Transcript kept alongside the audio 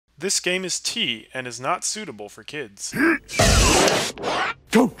This game is tea and is not suitable for kids.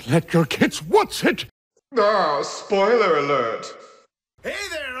 Don't let your kids watch it! Ah, spoiler alert. Hey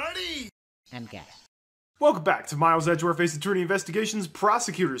there, Artie! And gas. Welcome back to Miles Edgeworth Ace Attorney Investigations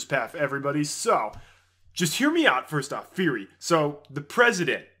Prosecutor's Path, everybody. So, just hear me out first off. Theory. So, the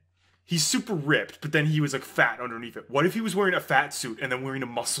president, he's super ripped, but then he was like fat underneath it. What if he was wearing a fat suit and then wearing a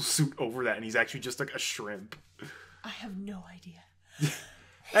muscle suit over that and he's actually just like a shrimp? I have no idea.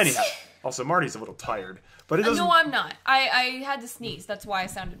 Anyhow, also Marty's a little tired, but it doesn't... No, I'm not. I had to sneeze. That's why I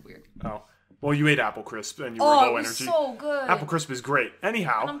sounded weird. Oh. Well, you ate apple crisp and you were low energy. Oh, so good. Apple crisp is great.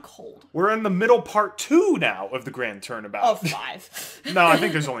 Anyhow, And I'm cold. we're in the middle part 2 now of the grand turnabout. Of 5. No, I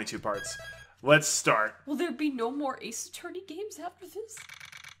think there's only 2 parts. Let's start. Will there be no more Ace Attorney games after this?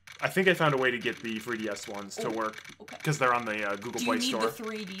 I think I found a way to get the 3DS ones to work. Okay. Because they're on the Google Play Do you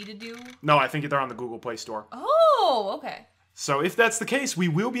Store. need the 3D to do? No, I think they're on the Google Play Store. Oh, okay. So if that's the case, we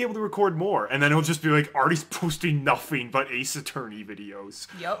will be able to record more. And then it'll just be like, Artie's posting nothing but Ace Attorney videos.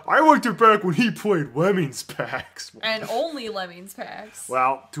 Yep. I liked it back when he played Lemmings packs. And only Lemmings packs.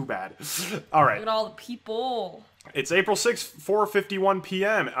 Well, too bad. All right. Look at all the people. It's April 6th, 4:51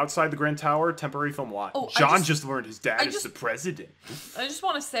 p.m. outside the Grand Tower Temporary Film Lot. Oh, John just learned his dad is the president. I just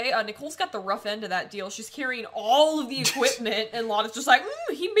want to say, Nicole's got the rough end of that deal. She's carrying all of the me and Lotta's just like,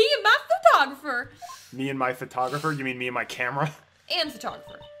 me and my photographer. Me and my photographer? You mean me and my camera? And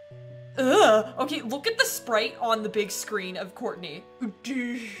photographer. Ugh. Okay, look at the sprite on the big screen of Courtney.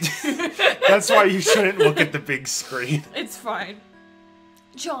 That's why you shouldn't look at the big screen. It's fine.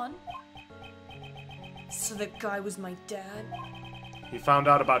 John. So that guy was my dad? He found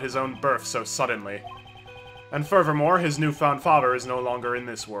out about his own birth so suddenly. And furthermore, his newfound father is no longer in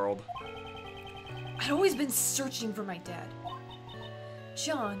this world. I'd always been searching for my dad.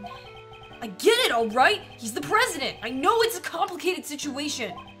 John, I get it, alright? He's the president. I know it's a complicated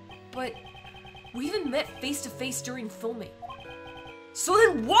situation. But we even met face to face during filming. So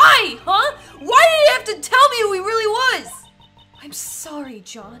then why, huh? Why did he have to tell me who he really was? I'm sorry,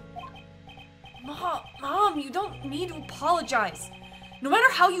 John. Mom, you don't need to apologize. No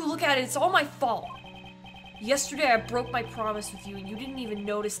matter how you look at it, it's all my fault. Yesterday I broke my promise with you and you didn't even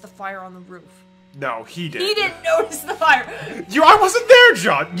notice the fire on the roof. No, he did. He didn't notice the fire. I wasn't there,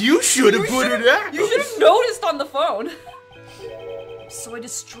 John. You should have put it out. You should have noticed on the phone. So I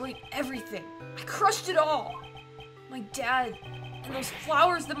destroyed everything. I crushed it all. My dad and those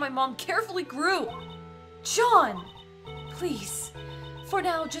flowers that my mom carefully grew. John, please. For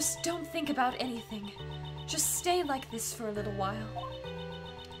now, just don't think about anything. Just stay like this for a little while.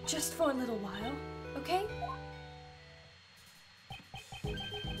 Just for a little while, okay?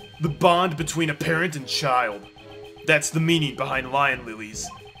 The bond between a parent and child. That's the meaning behind lion lilies.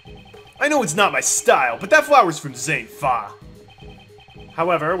 I know it's not my style, but that flower's from Zane Fa.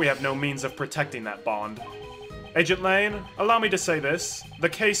 However, we have no means of protecting that bond. Agent Lane, allow me to say this. The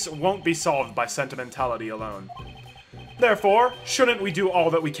case won't be solved by sentimentality alone. Therefore, shouldn't we do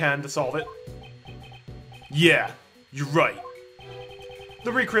all that we can to solve it? Yeah, you're right.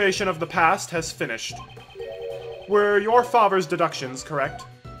 The recreation of the past has finished. Were your father's deductions correct?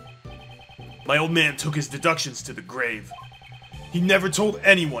 My old man took his deductions to the grave. He never told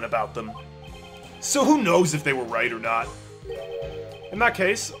anyone about them. So who knows if they were right or not? In that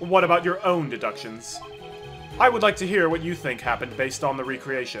case, what about your own deductions? I would like to hear what you think happened based on the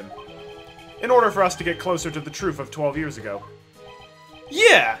recreation. In order for us to get closer to the truth of 12 years ago.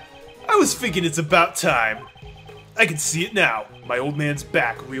 Yeah! I was thinking it's about time. I can see it now. My old man's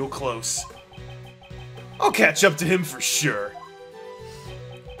back real close. I'll catch up to him for sure.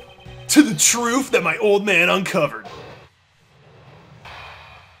 To the truth that my old man uncovered.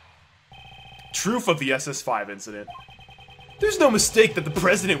 Truth of the SS5 incident. There's no mistake that the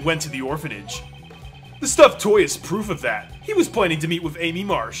president went to the orphanage. The stuffed toy is proof of that. He was planning to meet with Amy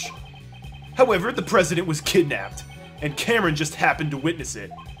Marsh. However, the president was kidnapped, and Cameron just happened to witness it.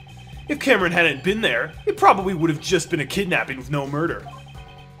 If Cameron hadn't been there, it probably would have just been a kidnapping with no murder.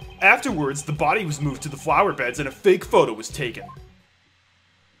 Afterwards, the body was moved to the flower beds and a fake photo was taken.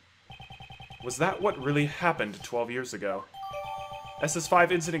 Was that what really happened 12 years ago?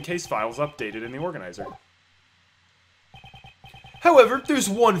 SS5 incident case files updated in the organizer. However, there's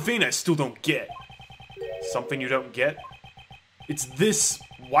one thing I still don't get. Something you don't get? It's this.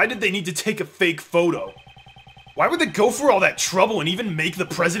 Why did they need to take a fake photo? Why would they go for all that trouble and even make the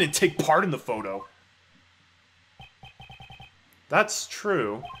president take part in the photo? That's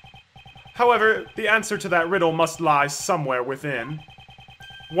true. However, the answer to that riddle must lie somewhere within.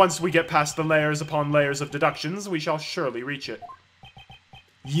 Once we get past the layers upon layers of deductions, we shall surely reach it.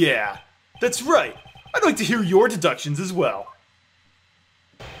 Yeah, that's right. I'd like to hear your deductions as well.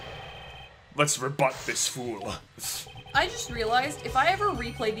 Let's rebut this fool. I just realized if I ever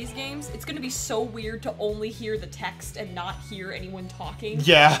replay these games, it's gonna be so weird to only hear the text and not hear anyone talking.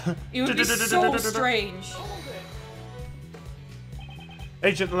 Yeah. It would be so strange.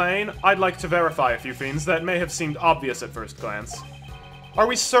 Agent Lane, I'd like to verify a few things that may have seemed obvious at first glance. Are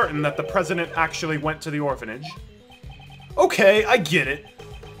we certain that the president actually went to the orphanage? Okay, I get it.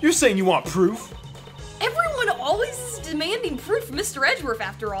 You're saying you want proof? Everyone always is demanding proof from Mr. Edgeworth,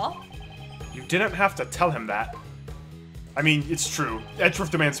 after all. You didn't have to tell him that. I mean, it's true.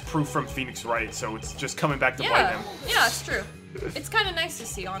 Edgeworth demands proof from Phoenix Wright, so it's just coming back to bite him. Yeah, it's true. It's kind of nice to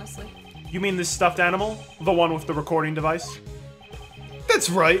see, honestly. You mean this stuffed animal? The one with the recording device? That's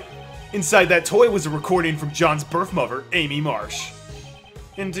right. Inside that toy was a recording from John's birth mother, Amy Marsh.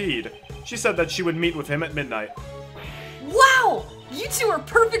 Indeed. She said that she would meet with him at midnight. Wow! You two are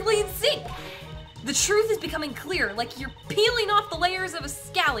perfectly in sync! The truth is becoming clear, like you're peeling off the layers of a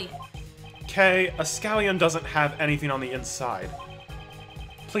scallion. Kay, a scallion doesn't have anything on the inside.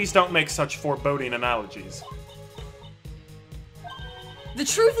 Please don't make such foreboding analogies. The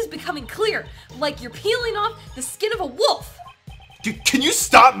truth is becoming clear, like you're peeling off the skin of a wolf. Can you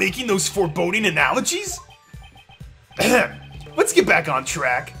stop making those foreboding analogies? Let's get back on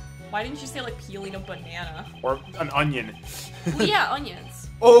track. Why didn't you say like peeling a banana? Or an onion. Well, yeah, onions.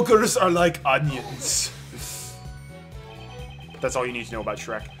 Ogres are like onions. That's all you need to know about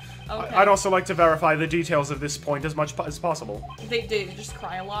Shrek. Okay. I'd also like to verify the details of this point as much as possible. They just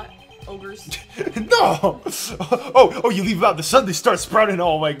cry a lot. Ogres. No! Oh, you leave out the sun, they start sprouting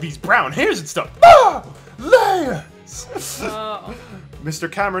all like these brown hairs and stuff. Ah! Layers!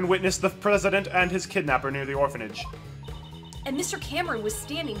 Mr. Cameron witnessed the president and his kidnapper near the orphanage. And Mr. Cameron was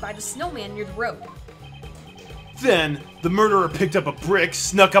standing by the snowman near the road. Then, the murderer picked up a brick,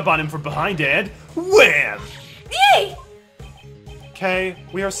 snuck up on him from behind, and wham! Yay! Kay,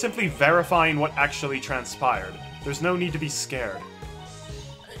 we are simply verifying what actually transpired. There's no need to be scared.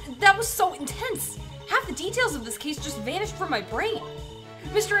 That was so intense. Half the details of this case just vanished from my brain.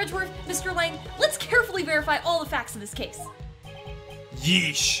 Mr. Edgeworth, Mr. Lang, let's carefully verify all the facts of this case.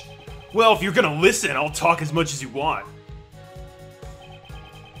 Yeesh. Well, if you're gonna listen, I'll talk as much as you want.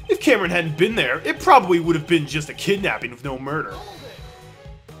 If Cameron hadn't been there, it probably would have been just a kidnapping with no murder.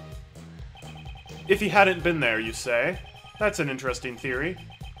 If he hadn't been there, you say? That's an interesting theory.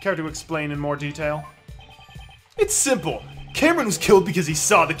 Care to explain in more detail? It's simple. Cameron was killed because he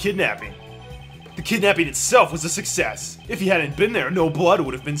saw the kidnapping. The kidnapping itself was a success. If he hadn't been there, no blood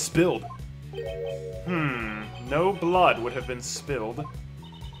would have been spilled. No blood would have been spilled.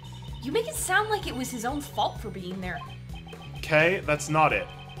 You make it sound like it was his own fault for being there. Okay, that's not it.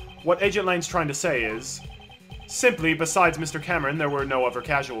 What Agent Lane's trying to say is, simply, besides Mr. Cameron, there were no other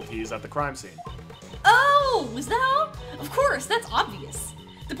casualties at the crime scene. Oh, was that all? Of course, that's obvious.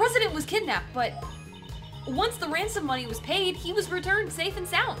 The president was kidnapped, but once the ransom money was paid, he was returned safe and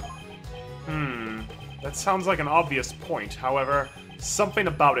sound. That sounds like an obvious point. However, something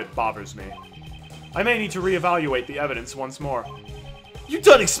about it bothers me. I may need to reevaluate the evidence once more. You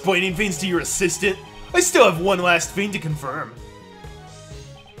done explaining things to your assistant? I still have one last thing to confirm.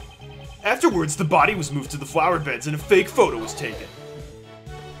 Afterwards, the body was moved to the flower beds and a fake photo was taken.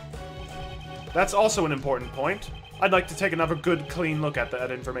 That's also an important point. I'd like to take another good, clean look at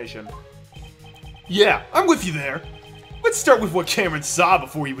that information. Yeah, I'm with you there. Let's start with what Cameron saw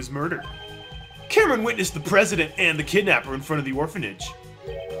before he was murdered. Cameron witnessed the president and the kidnapper in front of the orphanage.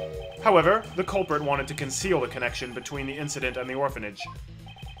 However, the culprit wanted to conceal the connection between the incident and the orphanage.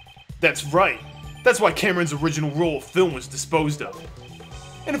 That's right. That's why Cameron's original roll of film was disposed of.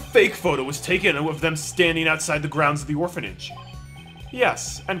 And a fake photo was taken of them standing outside the grounds of the orphanage.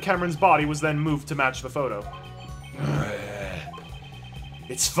 Yes, and Cameron's body was then moved to match the photo.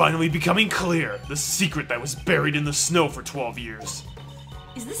 It's finally becoming clear, the secret that was buried in the snow for 12 years.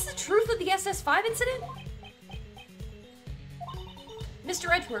 Is this the truth of the SS5 incident? Mr.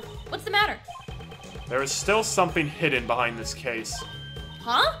 Edgeworth, what's the matter? There is still something hidden behind this case.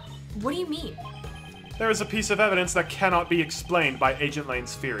 Huh? What do you mean? There is a piece of evidence that cannot be explained by Agent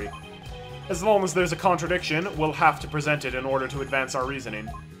Lane's theory. As long as there's a contradiction, we'll have to present it in order to advance our reasoning.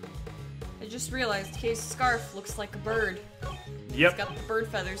 I just realized Kay's scarf looks like a bird. Yep. It's got the bird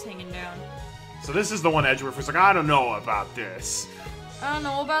feathers hanging down. So this is the one Edgeworth was like, I don't know about this. I don't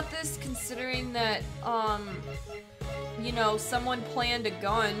know about this, considering that, you know, someone planned a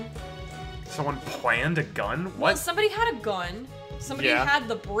gun. Someone planned a gun? What? Well, somebody had a gun. Somebody had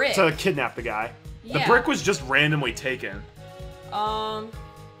the brick. To kidnap the guy. Yeah. The brick was just randomly taken.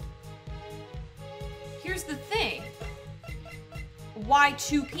 Here's the thing. Why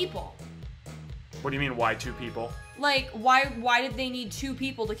two people? What do you mean, why two people? Like, why did they need 2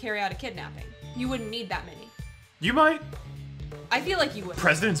 people to carry out a kidnapping? You wouldn't need that many. You might. I feel like you would.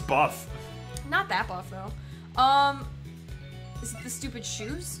 President's buff. Not that buff, though. Is it the stupid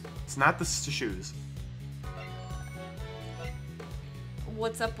shoes? It's not the shoes.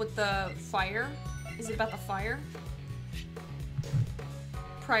 What's up with the fire? Is it about the fire?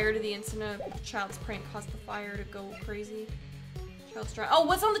 Prior to the incident, the child's prank caused the fire to go crazy. Child's drawing. Oh,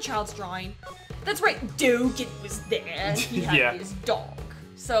 what's on the child's drawing? That's right, Dogen was there. He had Yeah. his dog.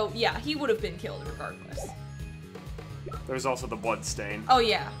 So, yeah, he would have been killed regardless. There's also the blood stain. Oh,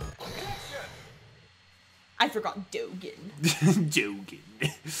 yeah. I forgot Dogen. Joking.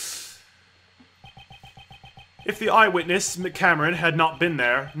 If the eyewitness, Cameron, had not been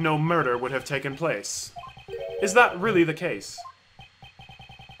there, no murder would have taken place. Is that really the case?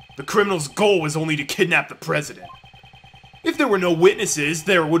 The criminal's goal was only to kidnap the president. If there were no witnesses,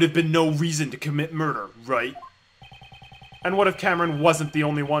 there would have been no reason to commit murder, right? And what if Cameron wasn't the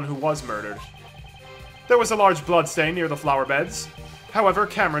only one who was murdered? There was a large bloodstain near the flower beds. However,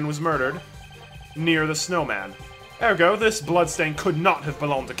 Cameron was murdered near the snowman. Ergo, this bloodstain could not have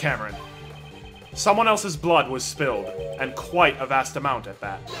belonged to Cameron. Someone else's blood was spilled, and quite a vast amount at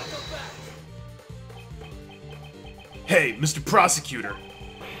that. Hey, Mr. Prosecutor,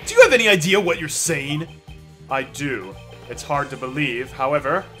 do you have any idea what you're saying? I do. It's hard to believe,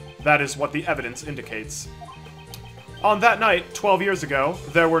 however, that is what the evidence indicates. On that night, 12 years ago,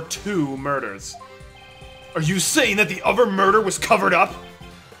 there were 2 murders. Are you saying that the other murder was covered up?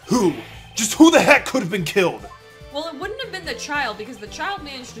 Who? Just who the heck could have been killed? Well, it wouldn't have been the child because the child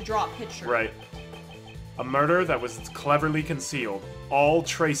managed to draw a picture. Right. A murder that was cleverly concealed. All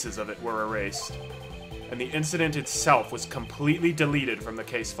traces of it were erased. And the incident itself was completely deleted from the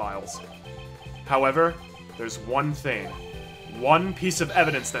case files. However, there's one thing. One piece of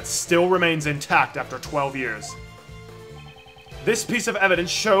evidence that still remains intact after 12 years. This piece of evidence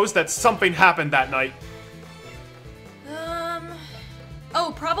shows that something happened that night.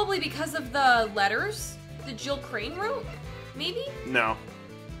 Oh, probably because of the letters that Jill Crane wrote? Maybe? No.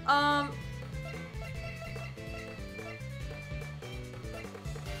 Huh?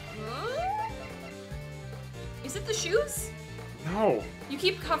 Is it the shoes? No. You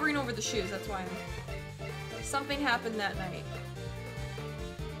keep covering over the shoes, that's why something happened that night.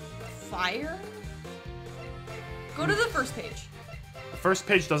 Fire? Go to the first page. The first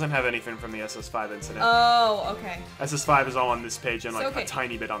page doesn't have anything from the SS5 incident. Oh, okay. SS5 is all on this page and like okay. a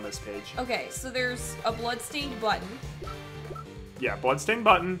tiny bit on this page. Okay, so there's a bloodstained button. Yeah, bloodstained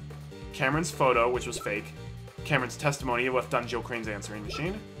button, Cameron's photo, which was fake, Cameron's testimony left on Jill Crane's answering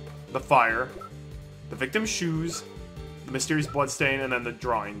machine, the fire, the victim's shoes, the mysterious bloodstain, and then the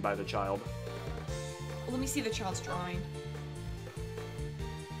drawing by the child. Well, let me see the child's drawing.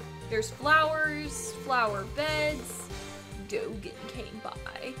 There's flowers, flower beds. Dogen came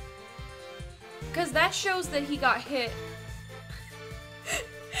by. Because that shows that he got hit.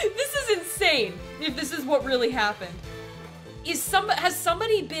 This is insane, if this is what really happened. Has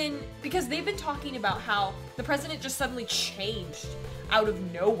somebody been, because they've been talking about how the president just suddenly changed out of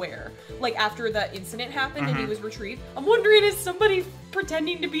nowhere, like after the incident happened and he was retrieved. I'm wondering, is somebody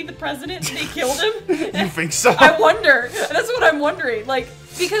pretending to be the president and they killed him? You think so? I wonder. That's what I'm wondering. Like,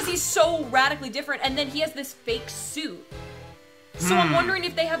 because he's so radically different, and then he has this fake suit. So I'm wondering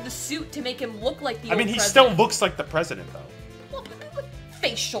if they have the suit to make him look like the I mean, he president. still looks like the president, though. Well, but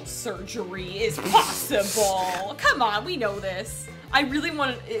facial surgery is possible. Come on, we know this. I really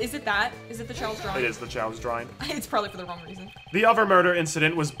want to... Is it that? Is it the child's drawing? It is the child's drawing. It's probably for the wrong reason. The other murder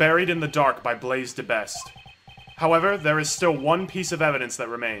incident was buried in the dark by Blaise de Best. However, there is still one piece of evidence that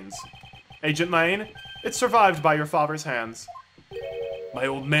remains. Agent Lane, it survived by your father's hands. My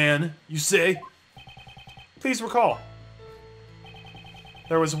old man, you say? Please recall.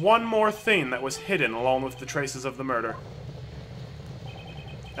 There was one more thing that was hidden along with the traces of the murder.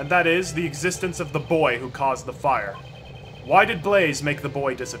 And that is the existence of the boy who caused the fire. Why did Blaise make the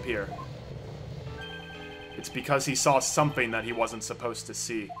boy disappear? It's because he saw something that he wasn't supposed to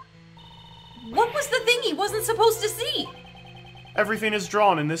see. What was the thing he wasn't supposed to see? Everything is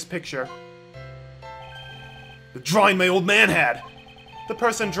drawn in this picture. The drawing my old man had! The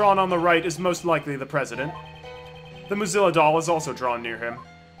person drawn on the right is most likely the president. The Mozilla doll is also drawn near him.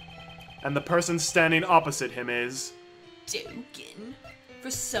 And the person standing opposite him is... Dogen.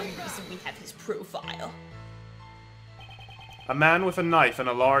 For some reason we have his profile. a man with a knife and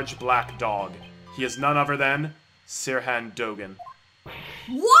a large black dog. He is none other than Sirhan Dogan.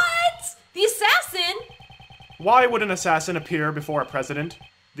 What? The assassin? Why would an assassin appear before a president?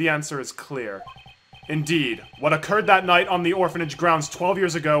 The answer is clear. Indeed, what occurred that night on the orphanage grounds 12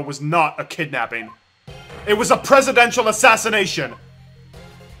 years ago was not a kidnapping. It was a presidential assassination!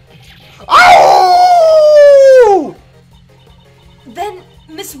 Oh! Then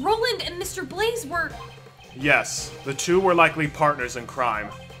Miss Roland and Mr. Blaze were... Yes, the two were likely partners in crime.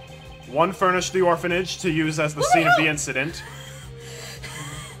 One furnished the orphanage to use as the scene of the incident.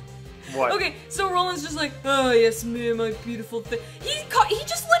 What? Okay, so Roland's just like, oh yes, me, my beautiful thing. He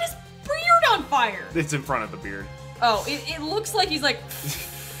just lit his beard on fire. It's in front of the beard. Oh, it looks like he's like,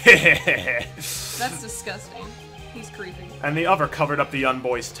 that's disgusting. He's creepy. And the other covered up the young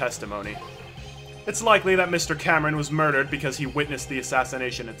boy's testimony. It's likely that Mr. Cameron was murdered because he witnessed the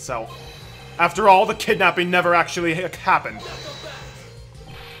assassination itself. After all, the kidnapping never actually happened.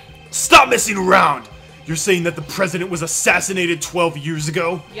 Stop messing around! You're saying that the president was assassinated 12 years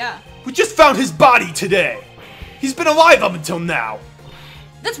ago? Yeah. We just found his body today! He's been alive up until now!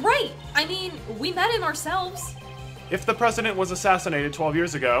 That's right. I mean, we met him ourselves. If the president was assassinated 12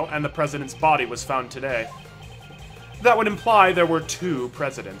 years ago, and the president's body was found today, that would imply there were two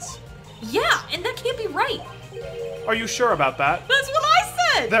presidents. Yeah, and that can't be right. Are you sure about that? That's what I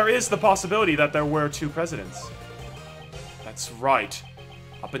said! There is the possibility that there were two presidents. That's right.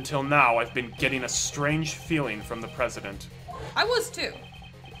 Up until now, I've been getting a strange feeling from the president. I was too.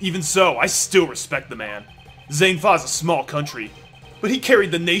 Even so, I still respect the man. Zainfa's a small country, but he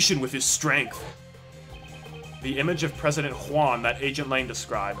carried the nation with his strength. The image of President Juan that Agent Lane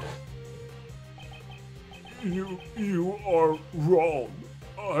described. You are wrong.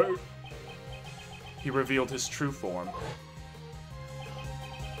 He revealed his true form.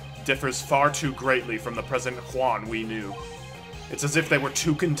 Differs far too greatly from the President Juan we knew. It's as if they were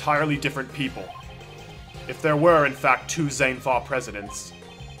two entirely different people. If there were, in fact, two Zainfa presidents,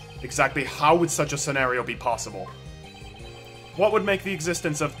 exactly how would such a scenario be possible? What would make the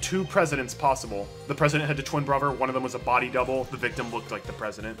existence of two presidents possible? The president had a twin brother, one of them was a body double, the victim looked like the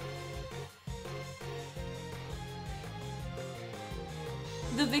president.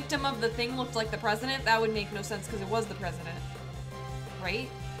 The victim of the thing looked like the president? That would make no sense because it was the president. Right?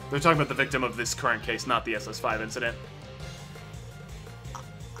 They're talking about the victim of this current case, not the SS5 incident.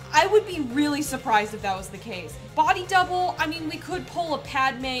 I would be really surprised if that was the case. Body double, I mean, we could pull a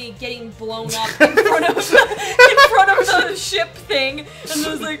Padme getting blown up in front of the ship thing, and it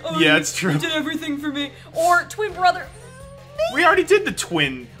was like, oh, yeah, it's true. You did everything for me. Or twin brother. Maybe We already did the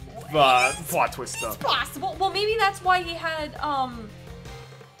twin plot twist stuff. it's possible. Well, maybe that's why he had, I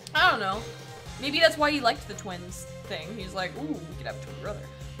don't know. Maybe that's why he liked the twins thing. He's like, ooh, we could have a twin brother.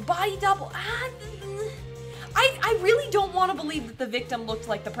 Body double, I really don't want to believe that the victim looked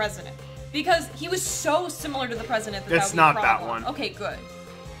like the president. Because he was so similar to the president that It's that would not be a that problem. one. Okay, good.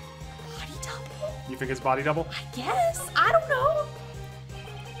 Body double? You think it's body double? I guess. I don't know.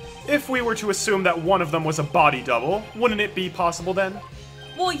 If we were to assume that one of them was a body double, wouldn't it be possible then?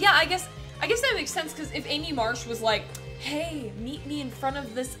 Well, yeah, I guess that makes sense, because if Amy Marsh was like, hey, meet me in front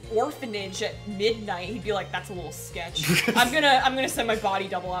of this orphanage at midnight, he'd be like, that's a little sketch. I'm gonna send my body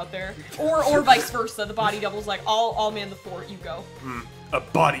double out there. Or vice versa. The body double's like, I'll man the fort, you go. A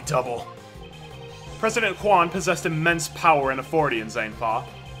body double. President Juan possessed immense power and authority in Zainfa.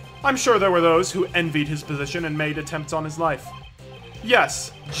 I'm sure there were those who envied his position and made attempts on his life.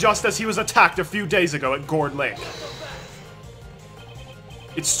 Yes, just as he was attacked a few days ago at Gourd Lake.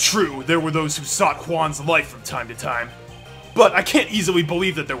 It's true, there were those who sought Juan's life from time to time. But I can't easily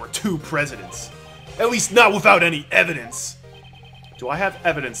believe that there were two presidents. At least not without any evidence. Do I have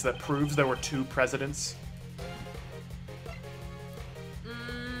evidence that proves there were two presidents?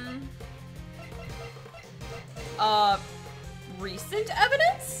 Recent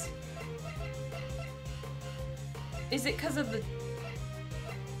evidence? Is it because of the...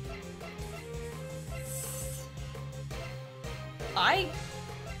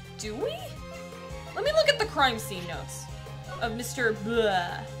 Do we? Let me look at the crime scene notes of Mr.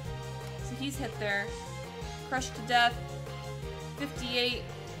 Blah. So he's hit there. Crushed to death. 58.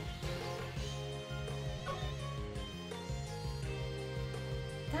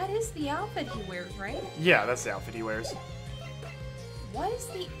 That is the outfit he wears, right? Yeah, that's the outfit he wears. What is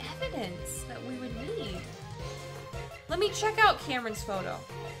the evidence that we would need? Let me check out Cameron's photo.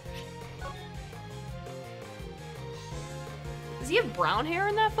 Does he have brown hair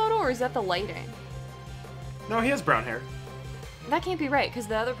in that photo, or is that the lighting? No, he has brown hair. That can't be right, because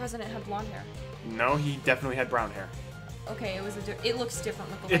the other president had blonde hair. No, he definitely had brown hair. Okay, it looks different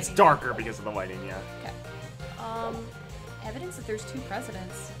with the lighting. It's darker because of the lighting, yeah. Okay. Evidence that there's two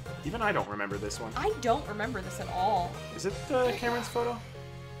presidents. Even I don't remember this one. I don't remember this at all. Is it Cameron's photo?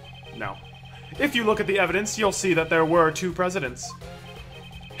 No. If you look at the evidence, you'll see that there were two presidents.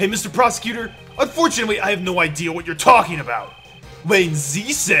 Hey, Mr. Prosecutor, unfortunately, I have no idea what you're talking about. Lane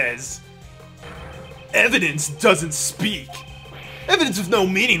Z says... Evidence doesn't speak. Evidence with no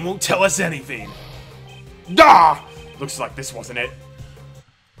meaning won't tell us anything. Ah! Looks like this wasn't it.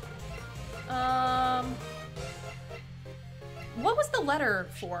 What was the letter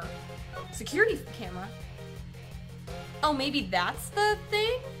for? Security camera. Oh, maybe that's the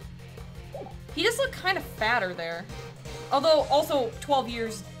thing? He just looked kind of fatter there. Although, also, 12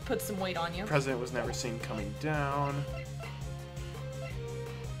 years puts some weight on you. President was never seen coming down.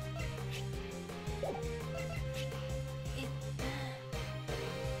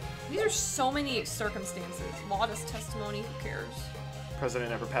 These are so many circumstances. Lawless testimony, who cares?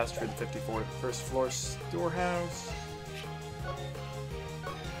 President never passed through the 54th first floor storehouse.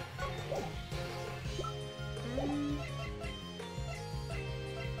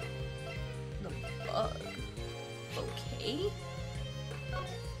 The bug. Okay.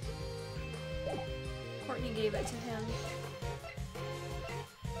 Courtney gave it to him.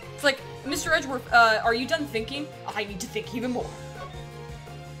 It's like, Mr. Edgeworth, are you done thinking? I need to think even more.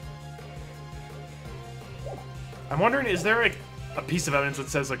 I'm wondering, is there like a piece of evidence that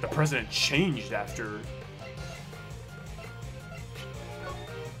says like the president changed after?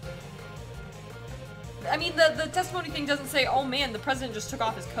 I mean, the testimony thing doesn't say, oh man, the president just took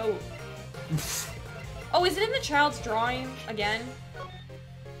off his coat. Oh, is it in the child's drawing again?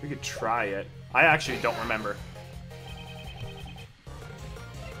 We could try it. I actually don't remember.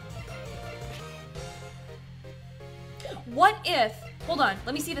 What if... Hold on,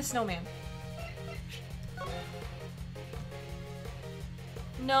 let me see the snowman.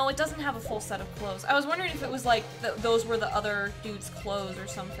 No, it doesn't have a full set of clothes. I was wondering if it was like, those were the other dude's clothes or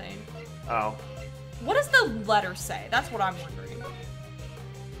something. Oh. What does the letter say? That's what I'm wondering.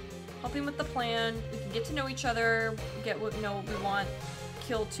 Helping with the plan. We can get to know each other. Get what know what we want.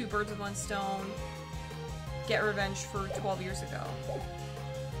 Kill two birds with one stone. Get revenge for 12 years ago.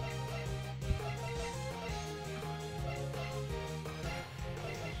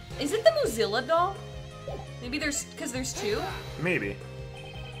 Is it the Mozilla doll? Maybe there's... because there's two? Maybe.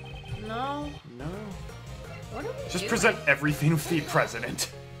 No. No. What are we Just doing? present everything with the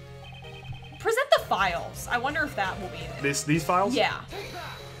president. Present the files. I wonder if that will be it. These files? Yeah.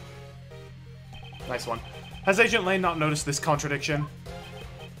 Nice one. Has Agent Lane not noticed this contradiction?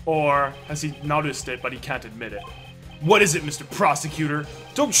 Or has he noticed it, but he can't admit it? What is it, Mr. Prosecutor?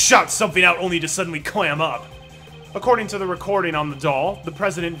 Don't shout something out only to suddenly clam up. According to the recording on the doll, the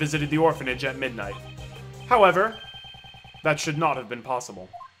president visited the orphanage at midnight. However, that should not have been possible.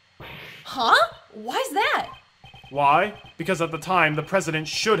 Huh? Why's that? Why? Because at the time, the president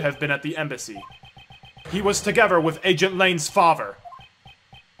should have been at the embassy. He was together with Agent Lane's father.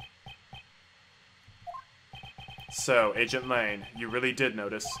 So, Agent Lane, you really did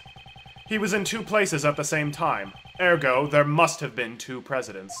notice. He was in two places at the same time. Ergo, there must have been two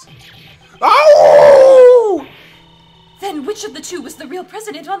presidents. Ow! Then which of the two was the real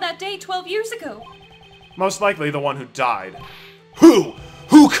president on that day 12 years ago? Most likely the one who died. Who?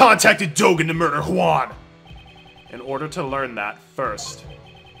 Who contacted Dogan to murder Juan? In order to learn that, first,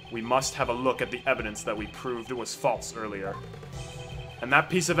 we must have a look at the evidence that we proved was false earlier. And that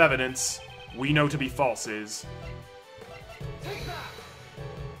piece of evidence we know to be false is...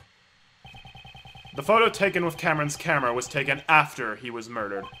 the photo taken with Cameron's camera was taken after he was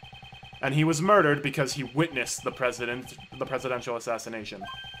murdered. And he was murdered because he witnessed the presidential assassination.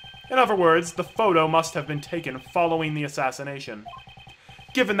 In other words, the photo must have been taken following the assassination.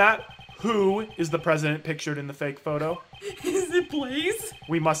 Given that, who is the president pictured in the fake photo? Is it Blaze?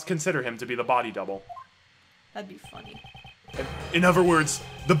 We must consider him to be the body double. That'd be funny. In other words,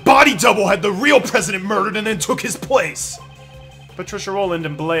 the body double had the real president murdered and then took his place. Patricia Rowland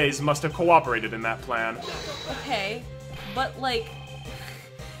and Blaze must have cooperated in that plan. Okay, but like,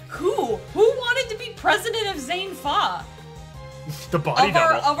 who? Who wanted to be president of Zane Fa? The body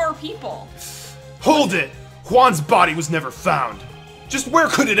double. Of our people. Hold it! Juan's body was never found. Just where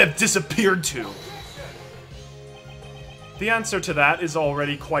could it have disappeared to? The answer to that is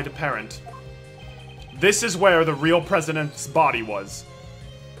already quite apparent. This is where the real president's body was.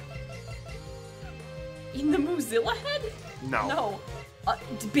 In the Mozilla head? No. No.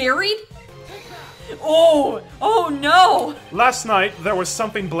 Buried? Oh! Oh no! Last night, there was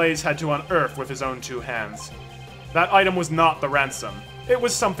something Blaze had to unearth with his own two hands. That item was not the ransom. It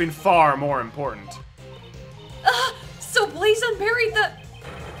was something far more important. So Blaze unburied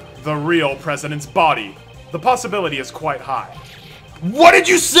The real president's body. The possibility is quite high. What did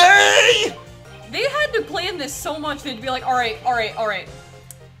you say?! They had to plan this so much they'd be like, alright.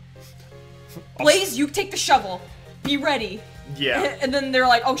 Blaze, you take the shovel. Be ready. Yeah. And then they're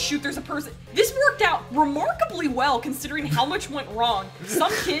like, oh shoot, there's a person. This worked out remarkably well considering how much went wrong.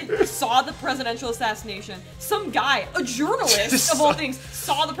 Some kid saw the presidential assassination. Some guy, a journalist of all things,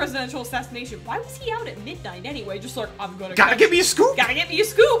 saw the presidential assassination. Why was he out at midnight anyway? Just like, I'm gonna Gotta get me a scoop! Gotta get me a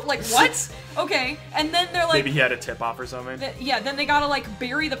scoop! Like, what? Okay, and then they're like... Maybe he had a tip-off or something? Yeah, then they gotta, like,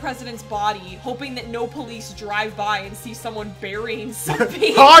 bury the president's body, hoping that no police drive by and see someone burying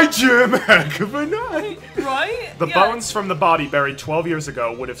something. Hi, Jim! Heck of a night! Right? The Yeah. bones from the body buried 12 years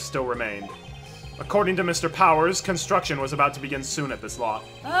ago would have still remained. According to Mr. Powers, construction was about to begin soon at this lot.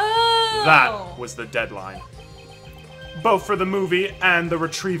 Oh! That was the deadline. Both for the movie and the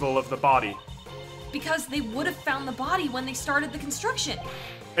retrieval of the body. Because they would have found the body when they started the construction.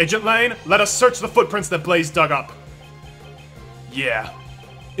 Agent Lane, let us search the footprints that Blaze dug up. Yeah.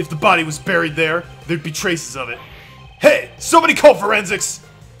 If the body was buried there, there'd be traces of it. Hey, somebody call forensics!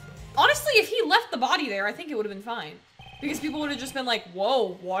 Honestly, if he left the body there, I think it would have been fine. Because people would have just been like,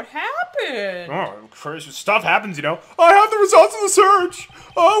 whoa, what happened? Oh, crazy stuff happens, you know. I have the results of the search.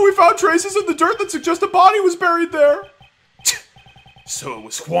 Oh, we found traces in the dirt that suggest a body was buried there. So it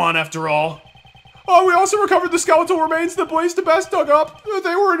was Juan after all. Oh, we also recovered the skeletal remains that Blaze DeBest dug up.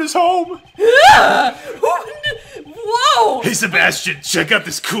 They were in his home. Whoa! Hey, Sebastian, check out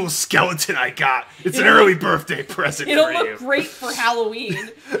this cool skeleton I got. It's an early birthday present It'll for look you. great for Halloween.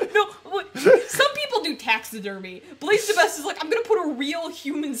 No, some people do taxidermy. Blaze DeBest is like, I'm gonna put a real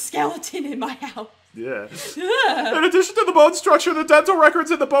human skeleton in my house. Yeah. In addition to the bone structure, the dental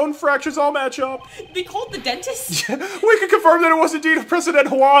records and the bone fractures all match up. They called the dentist? We can confirm that it was indeed President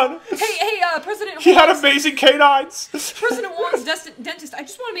Juan. Hey, President Juan. He had amazing canines. President Juan's dentist. I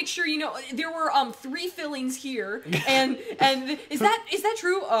just want to make sure you know there were 3 fillings here, and is that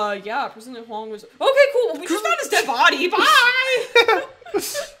true? Yeah, President Juan was okay. Cool. Well, we just found his dead body. Bye.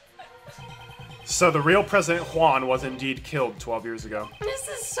 So the real President Juan was indeed killed 12 years ago. This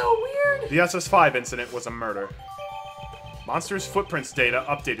is so weird. The SS5 incident was a murder. Monsters footprints data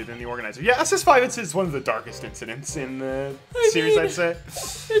updated in the organizer. Yeah, SS5 incident is one of the darkest incidents in the series, I'd say.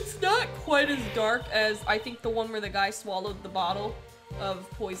 It's not quite as dark as I think the one where the guy swallowed the bottle of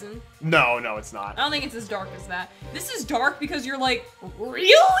poison. No, it's not. I don't think it's as dark as that. This is dark because you're like,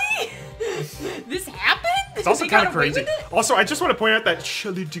 really? This happened? It's also They kind got of away crazy. with it? Also, I just want to point out that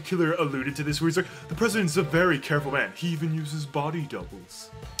Shelley Dicula alluded to this, where he's like, the president's a very careful man. He even uses body doubles.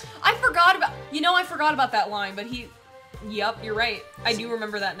 I forgot about that line, but yep, you're right. I do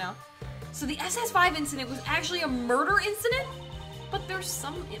remember that now. So the SS5 incident was actually a murder incident? But there's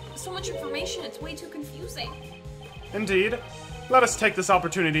so much information, it's way too confusing. Indeed. Let us take this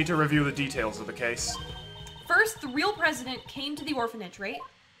opportunity to review the details of the case. First, the real president came to the orphanage, right?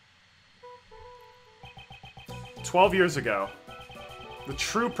 12 years ago, the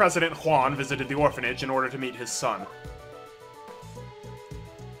true President Juan visited the orphanage in order to meet his son.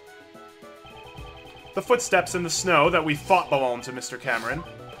 The footsteps in the snow that we thought belonged to Mr. Cameron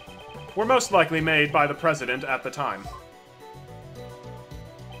were most likely made by the president at the time.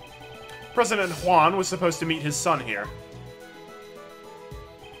 President Juan was supposed to meet his son here.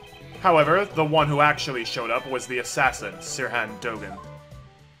 However, the one who actually showed up was the assassin, Sirhan Dogan.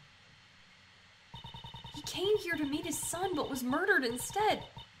 He came here to meet his son, but was murdered instead.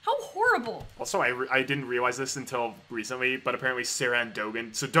 How horrible. Also, I didn't realize this until recently, but apparently Sirhan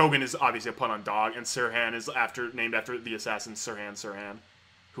Dogan... So Dogan is obviously a pun on dog, and Sirhan is named after the assassin Sirhan,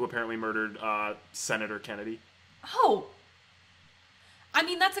 who apparently murdered Senator Kennedy. Oh. I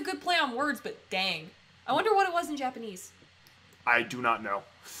mean, that's a good play on words, but dang. I wonder what it was in Japanese. I do not know.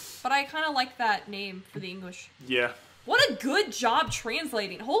 But I kind of like that name for the English. Yeah. What a good job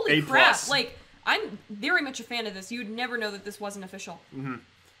translating. Holy A+. crap. Like, I'm very much a fan of this. You would never know that this wasn't official. Mm-hmm.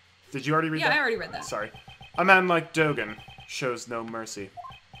 Did you already read that? Yeah, I already read that. Sorry. A man like Dogan shows no mercy.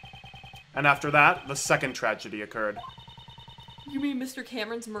 And after that, the second tragedy occurred. You mean Mr.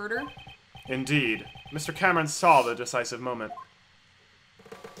 Cameron's murder? Indeed. Mr. Cameron saw the decisive moment.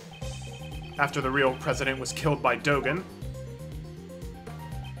 After the real president was killed by Dogan,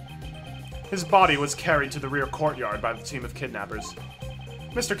 his body was carried to the rear courtyard by the team of kidnappers.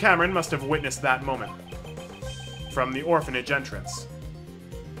 Mr. Cameron must have witnessed that moment from the orphanage entrance.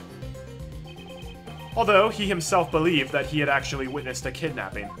 Although he himself believed that he had actually witnessed a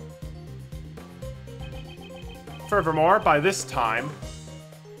kidnapping. Furthermore, by this time,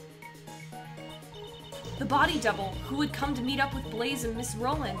 The body double, who had come to meet up with Blaze and Miss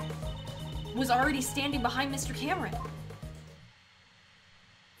Rowland, was already standing behind Mr. Cameron.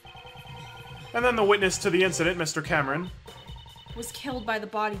 and then the witness to the incident, Mr. Cameron, Was killed by the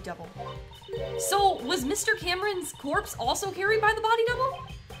body double. So, was Mr. Cameron's corpse also carried by the body double?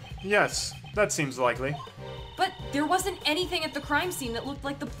 yes, that seems likely. But There wasn't anything at the crime scene that looked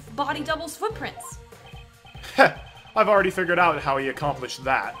like the body double's footprints. Heh, I've already figured out how he accomplished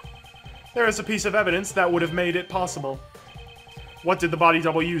that. There is a piece of evidence that would have made it possible. What did the body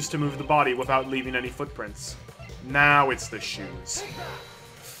double use to move the body without leaving any footprints? Now it's the shoes.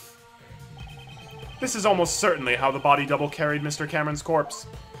 This is almost certainly how the body double carried Mr. Cameron's corpse.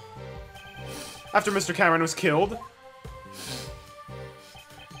 After Mr. Cameron was killed,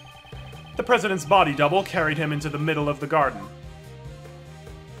 the president's body double carried him into the middle of the garden.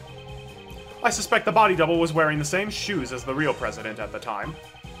 I suspect the body double was wearing the same shoes as the real president at the time,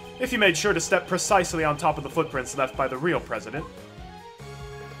 if he made sure to step precisely on top of the footprints left by the real president.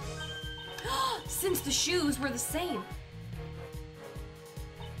 Since the shoes were the same,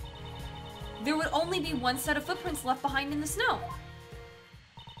 there would only be one set of footprints left behind in the snow.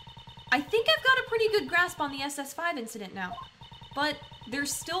 I think I've got a pretty good grasp on the SS5 incident now, but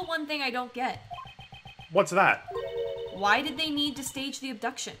there's still one thing I don't get. What's that? Why did they need to stage the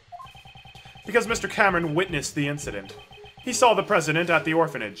abduction? Because Mr. Cameron witnessed the incident. He saw the president at the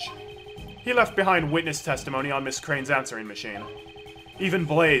orphanage. He left behind witness testimony on Miss Crane's answering machine. Even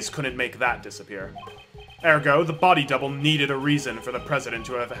Blaze couldn't make that disappear. Ergo, the body double needed a reason for the president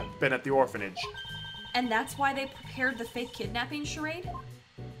to have been at the orphanage. And that's why they prepared the fake kidnapping charade?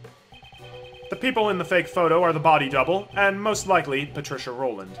 The people in the fake photo are the body double, and most likely, Patricia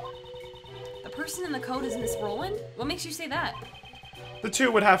Rowland. The person in the coat is Miss Rowland? What makes you say that? The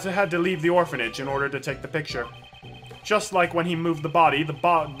two would have had to leave the orphanage in order to take the picture. Just like when he moved the body,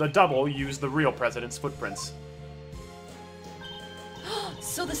 the double used the real president's footprints.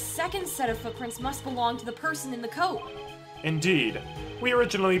 So the second set of footprints must belong to the person in the coat. Indeed. We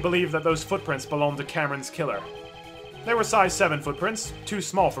originally believed that those footprints belonged to Cameron's killer. They were size 7 footprints, too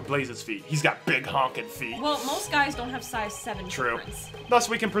small for Blaze's feet. He's got big honkin' feet. Well, most guys don't have size 7 True. footprints. Thus,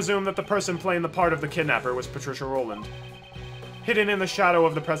 we can presume that the person playing the part of the kidnapper was Patricia Rowland. Hidden in the shadow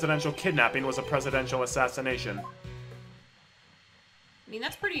of the presidential kidnapping was a presidential assassination. I mean,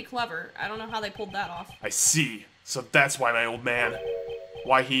 that's pretty clever. I don't know how they pulled that off. I see. So that's why my old man...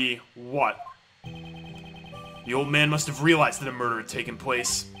 Why he... what? The old man must have realized that a murder had taken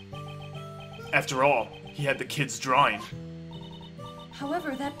place. After all, he had the kid's drawing.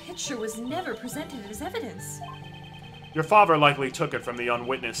 However, that picture was never presented as evidence. Your father likely took it from the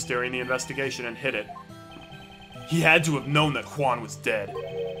unwitnessed during the investigation and hid it. He had to have known that Juan was dead.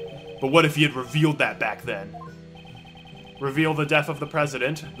 But what if he had revealed that back then? Reveal the death of the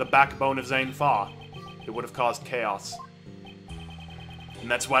president, the backbone of Zane Fa. It would have caused chaos. And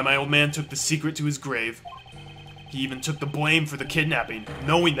that's why my old man took the secret to his grave. He even took the blame for the kidnapping,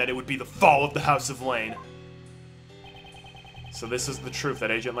 knowing that it would be the fall of the House of Lane. So this is the truth that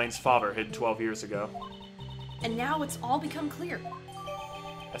Agent Lane's father hid 12 years ago. And now it's all become clear.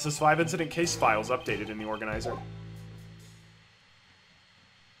 SS5 incident case files updated in the organizer.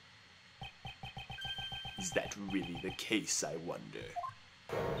 Is that really the case, I wonder?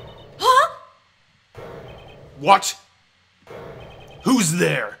 Huh? What? Who's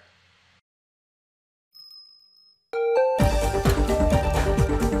there?